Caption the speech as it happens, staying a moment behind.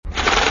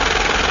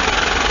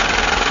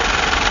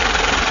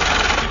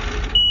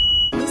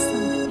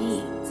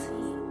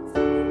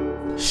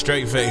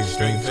Straight face.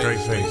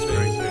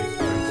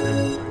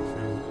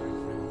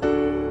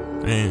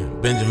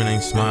 Man, Benjamin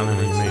ain't smiling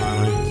when he make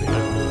money.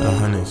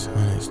 Hundreds,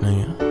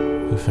 nigga.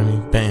 You feel me?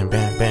 Bam.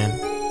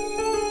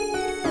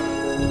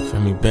 You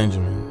feel me?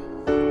 Benjamin.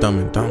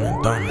 Thumbin'.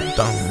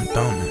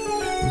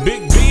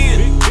 Big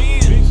Ben.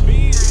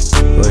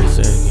 Go ahead,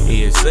 say it again.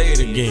 Yeah, say it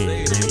again.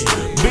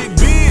 Big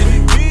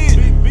Ben.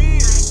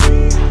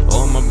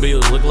 All my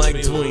bills look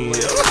like twins.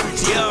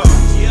 Yo.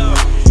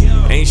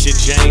 Ain't shit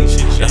changed.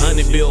 The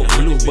 100 bill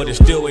blue, but it's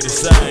still way the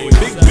same.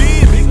 Big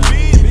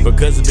Ben.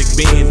 Because of Big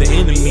Ben, the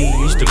enemy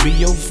used to be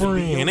your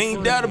friend.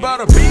 Ain't doubt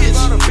about a bitch.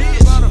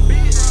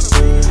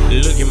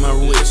 Look at my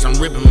wrist, I'm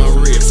ripping my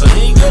wrist. I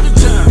ain't got the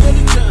time.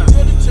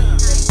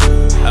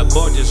 I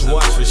bought this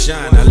watch for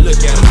shine. I look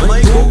at it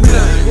like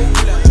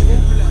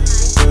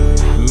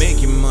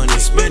making money,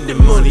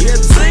 spending money at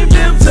the same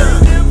damn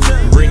time.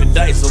 Bring the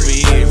dice over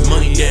here,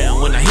 money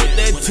down. When I hit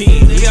that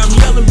team, yeah, I'm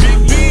yelling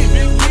Big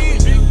Ben.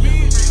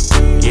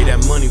 Yeah,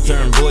 that money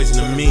turn boys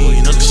into me.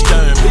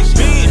 Understand, Big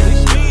Ben.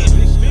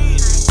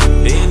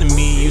 The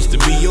enemy used to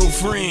be your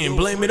friend.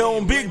 Blame it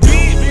on Big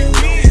Ben.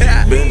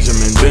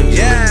 Benjamin.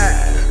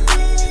 Yeah.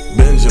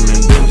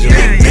 Benjamin.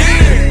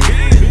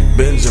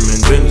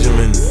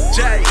 Benjamin.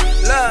 J.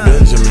 Love.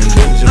 Benjamin.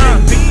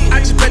 I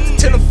just bet the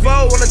 10 or 4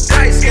 on a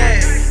dice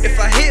game. If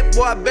I hit,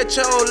 boy, I bet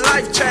your whole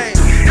life change.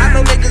 I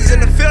know niggas in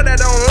the field that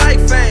don't like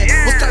fame.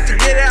 Was taught to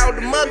get out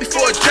the mud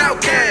before a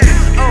drought came.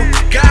 Oh,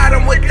 God,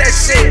 I'm with that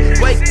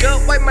shit. Wake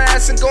up, wipe my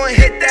ass and go and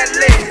hit that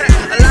lick.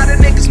 A lot of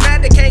niggas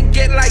mad they can't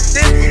get like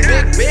this.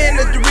 Big Ben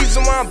is the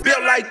reason why I'm built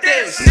like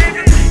this.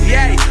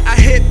 Yeah, I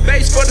hit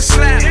bass for the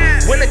slap.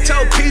 When they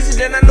told Peezzy,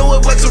 then I knew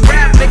it was a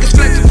rap. Niggas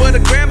flexing for the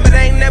gram, but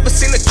I ain't never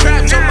seen a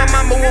trap. Told my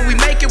mama when we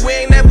make it, we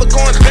ain't never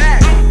going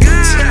back.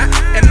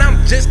 And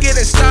I'm just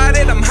getting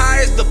started. I'm high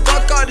as the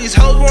fuck. All these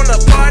hoes wanna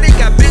party.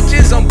 Got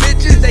bitches on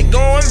bitches, they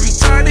going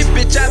retarded.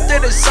 Bitch, after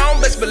this song,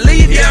 best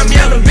believe, yeah, I'm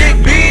yelling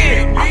Big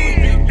Ben.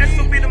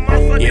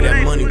 Yeah,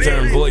 that money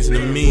turn boys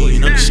into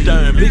me.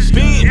 Understand, Big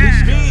Ben.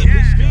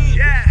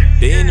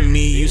 The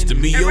enemy used to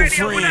be your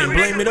friend.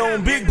 Blame it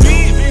on Big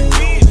Ben.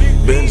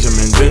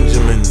 Benjamin.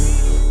 Benjamin.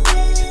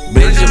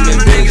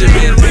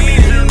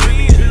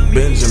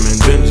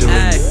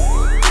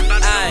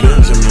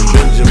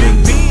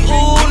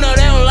 Ooh, no,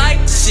 they don't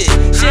like the shit.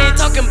 She ain't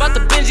talking about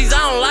the Benjis, I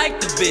don't like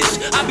the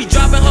bitch. I be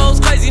dropping hoes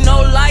crazy,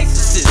 no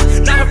licenses.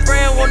 Now her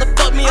friend wanna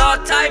fuck me all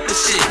type of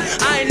shit.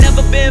 I ain't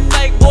never been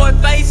fake, boy,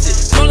 face it.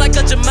 Smell like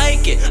a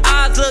Jamaican,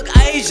 eyes look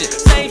Asian.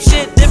 Same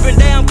shit, different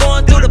day, I'm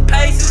going through the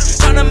paces.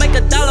 Tryna make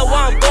 $1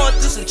 while I'm going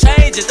through some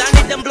changes. I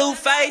need them blue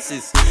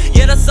faces.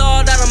 Yeah, that's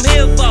all that I'm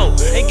here for.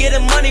 And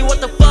getting money, what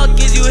the fuck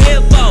is you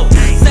here for?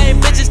 Same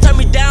bitches turned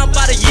me down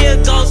about a year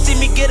ago. See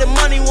me getting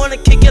money, wanna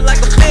kick it like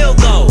a field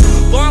goal.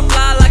 Boy, I'm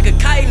fly like a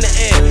kite in the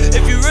air.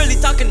 If you really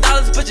talking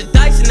dollars, put your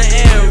dice in the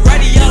air.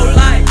 Radio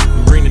light.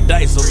 Bring the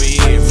dice over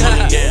here,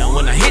 money down.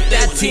 When I hit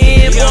that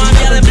 10, boy, I'm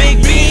yelling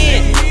Big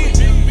Ben.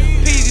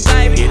 Peezzy,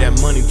 baby. Yeah,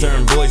 that money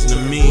turn boys into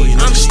me.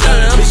 I'm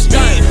stunning.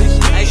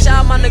 Hey, shout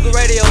out my nigga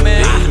Radio,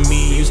 man. The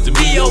enemy used to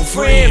be your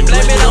friend.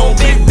 Blame it on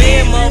Big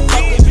Ben,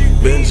 motherfucker.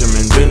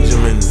 Benjamin.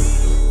 Benjamin.